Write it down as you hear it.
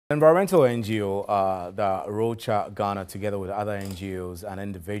Environmental NGO, the A-rocha Ghana, together with other NGOs and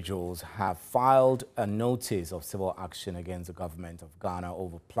individuals, have filed a notice of civil action against the government of Ghana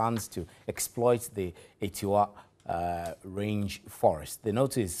over plans to exploit the Atewa Range Forest. The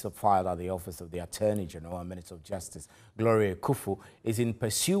notice filed at the Office of the Attorney General and Minister of Justice, Gloria Kufu, is in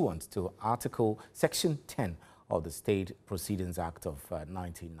pursuant to Section 10 of the State Proceedings Act of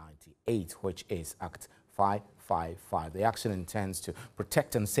 1998, which is Act 555. The action intends to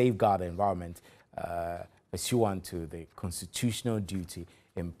protect and safeguard the environment pursuant to the constitutional duty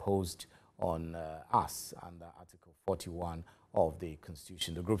imposed on us under Article 41 of the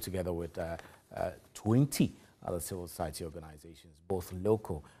Constitution. The group, together with 20 other civil society organizations, both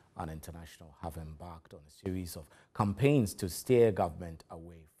local and international, have embarked on a series of campaigns to steer government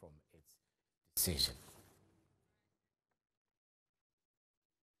away from its decision.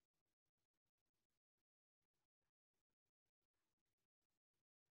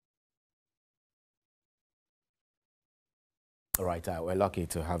 All right, we're lucky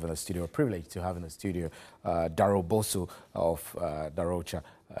to have in the studio, privileged to have in the studio, Darrell Bosu of the A-rocha.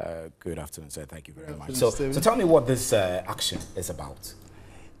 Good afternoon, sir. Thank you very much. So tell me what this action is about.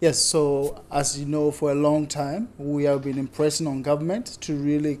 Yes, so as you know, for a long time, we have been impressing on government to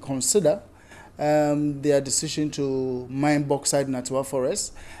really consider their decision to mine bauxite in Atewa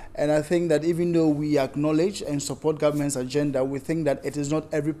Forest. And I think that even though we acknowledge and support government's agenda, we think that it is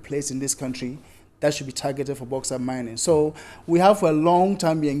not every place in this country that should be targeted for bauxite mining. So we have for a long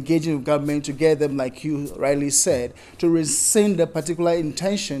time been engaging with government to get them, like you rightly said, to rescind the particular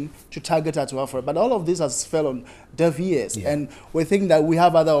intention to target Atewa Forest. But all of this has fell on deaf ears. Yeah. And we think that we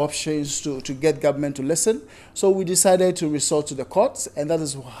have other options to get government to listen. So we decided to resort to the courts, and that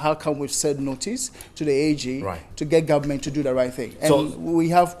is how come we've said notice to the AG to get government to do the right thing. And so we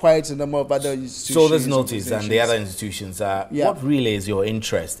have quite a number of other institutions. So this notice and the other institutions, what really is your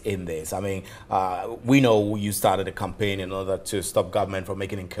interest in this? I mean, we know you started a campaign in order to stop government from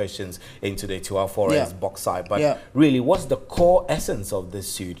making incursions into the Atewa Forest bauxite. But really, what's the core essence of this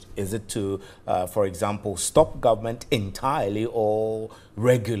suit? Is it to, for example, stop government entirely or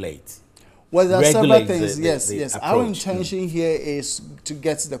regulate? Well, there are several things. Yes. Our intention here is to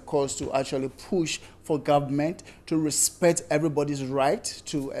get the courts to actually push for government to respect everybody's right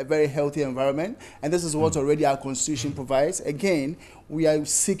to a very healthy environment. And this is what already our constitution provides. Again, we are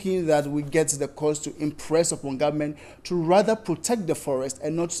seeking that we get the courts to impress upon government to rather protect the forest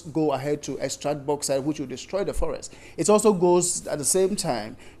and not go ahead to extract bauxite, which will destroy the forest. It also goes at the same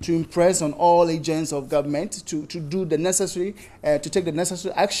time to impress on all agents of government to do the necessary, to take the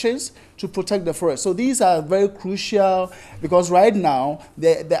necessary actions to protect the forest. So these are very crucial because right now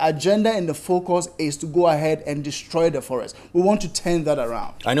the agenda and the focus is to go ahead and destroy the forest. We want to turn that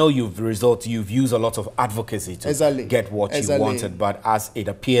around. I know you've used a lot of advocacy to get what you wanted, but as it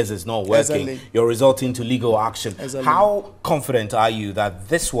appears it's not working, you're resorting to legal action. How confident are you that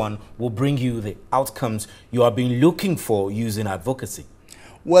this one will bring you the outcomes you have been looking for using advocacy?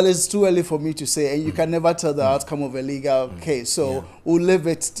 Well, it's too early for me to say, and you can never tell the outcome of a legal case. So we'll leave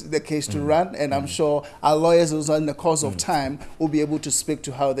the case to run, and I'm sure our lawyers also in the course of time will be able to speak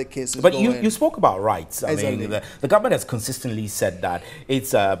to how the case is going. But you spoke about rights. I mean, the government has consistently said that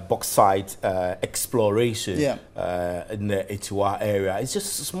it's a bauxite exploration in the Atewa area. It's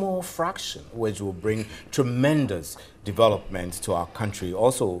just a small fraction, which will bring tremendous development to our country.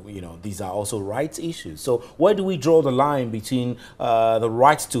 Also, you know, these are also rights issues. So where do we draw the line between the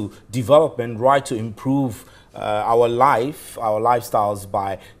right to development, right to improve our lifestyles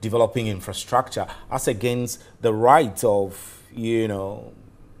by developing infrastructure, as against the right of, you know,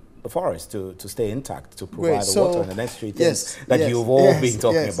 the forest to stay intact, to provide the water and the necessary things that you've all been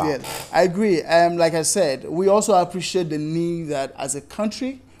talking about? I agree. Like I said, we also appreciate the need that as a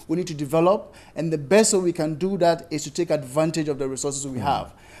country we need to develop, and the best way we can do that is to take advantage of the resources we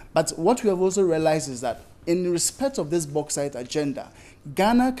have. But what we have also realized is that in respect of this bauxite agenda,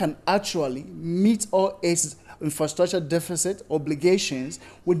 Ghana can actually meet all its infrastructure deficit obligations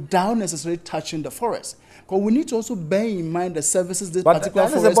without necessarily touching the forest. Because we need to also bear in mind the services this particular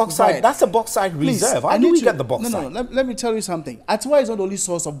forest provides. That's a bauxite reserve. How do we get the bauxite? No, let me tell you something. Atewa is not the only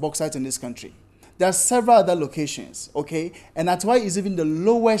source of bauxite in this country. There are several other locations, okay? And Atewa is even the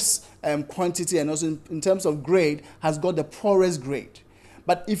lowest quantity, and also in terms of grade, has got the poorest grade.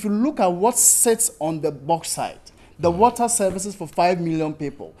 But if you look at what sits on the bauxite, the water services for 5 million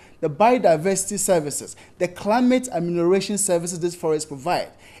people, the biodiversity services, the climate amelioration services this forest provide,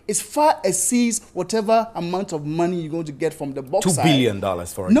 it far exceeds whatever amount of money you're going to get from the bauxite. $2 billion,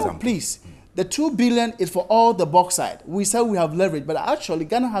 for example. No, please. The 2 billion is for all the bauxite. We say we have leverage, but actually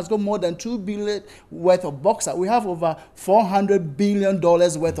Ghana has got more than 2 billion worth of bauxite. We have over $400 billion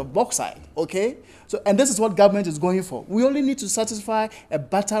worth of bauxite, okay? So, and this is what government is going for. We only need to satisfy a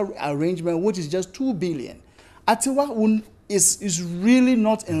better arrangement, which is just 2 billion. Atewa is really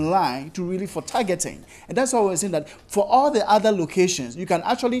not in line to really for targeting. And that's why we're saying that for all the other locations, you can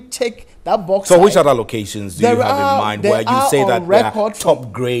actually take that bauxite. So which other locations do you have in mind where you say that they are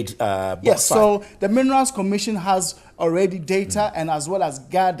top grade bauxite? Yes, so the Minerals Commission has already data and as well as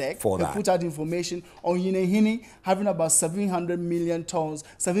GADEC put out information on Yinehini having about 700 million tons,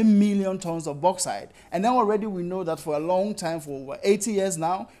 7 million tons of bauxite. And now already we know that for a long time, for over 80 years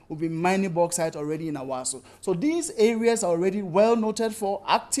now, we've been mining bauxite already in Awaso. So these areas are already well noted for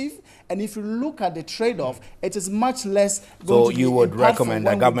active. And if you look at the trade-off, it is much less going to be. So you would recommend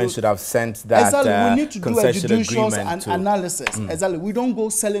the government should have sent that exactly. We need to do a judicious analysis. Exactly. We don't go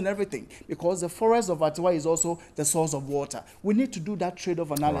selling everything because the forest of Atewa is also the source of water. We need to do that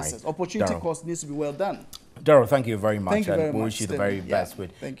trade-off analysis. Right. Opportunity cost needs to be well done. Daryl, thank you very much. Thank you very much. We wish you the very best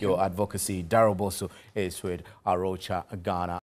with your advocacy. Daryl Bosso is with A-rocha Ghana.